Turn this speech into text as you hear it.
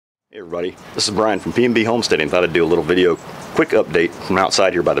Hey everybody, this is Brian from PNB Homesteading. Thought I'd do a little video, quick update from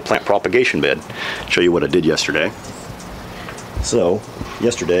outside here by the plant propagation bed. Show you what I did yesterday. So,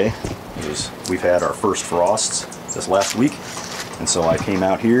 yesterday, we've had our first frosts this last week, and so I came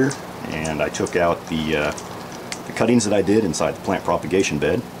out here and I took out the cuttings that I did inside the plant propagation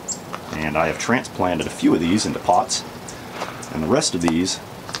bed, and I have transplanted a few of these into pots, and the rest of these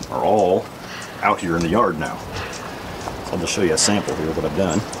are all out here in the yard now. So I'll just show you a sample here of what I've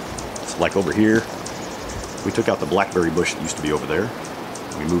done. Like over here, we took out the blackberry bush that used to be over there.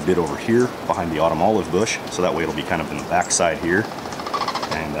 We moved it over here behind the autumn olive bush, so that way it'll be kind of in the back side here.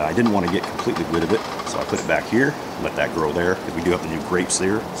 And I didn't want to get completely rid of it, so I put it back here, let that grow there, because we do have the new grapes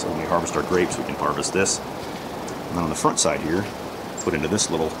there, so when we harvest our grapes we can harvest this. And then on the front side here, put into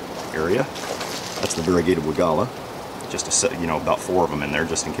this little area, that's the variegated weigala. Just to set, about 4 of them in there,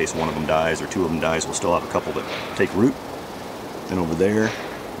 just in case one of them dies or 2 of them dies, we'll still have a couple that take root. Then over there,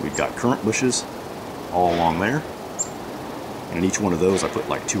 we've got currant bushes all along there, and in each one of those I put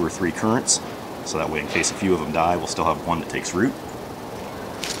like 2 or 3 currants, so that way in case a few of them die we'll still have one that takes root.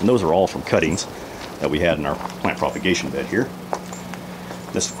 And those are all from cuttings that we had in our plant propagation bed here.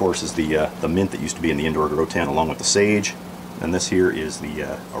 This of course is the mint that used to be in the indoor grow tent along with the sage, and this here is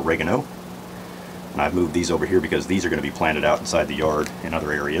the oregano. And I've moved these over here because these are going to be planted out inside the yard in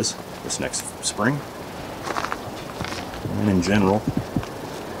other areas this next spring. And in general,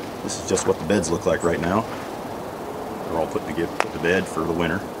 this is just what the beds look like right now. They're all put to bed for the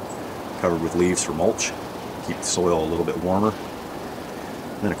winter, covered with leaves for mulch, keep the soil a little bit warmer.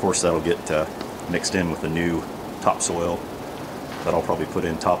 And then of course that'll get mixed in with the new topsoil that I'll probably put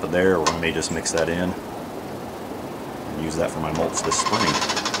in top of there, or I may just mix that in and use that for my mulch this spring.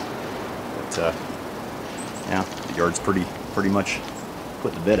 But yeah, the yard's pretty much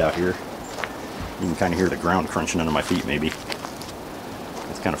put to bed out here. You can kind of hear the ground crunching under my feet maybe.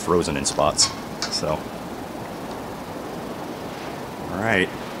 It's kind of frozen in spots. So, alright.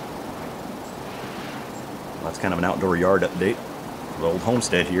 Well, that's kind of an outdoor yard update for the old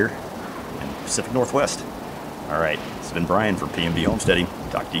homestead here in Pacific Northwest. Alright, it's been Brian from PNB Homesteading.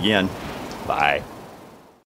 Talk to you again. Bye.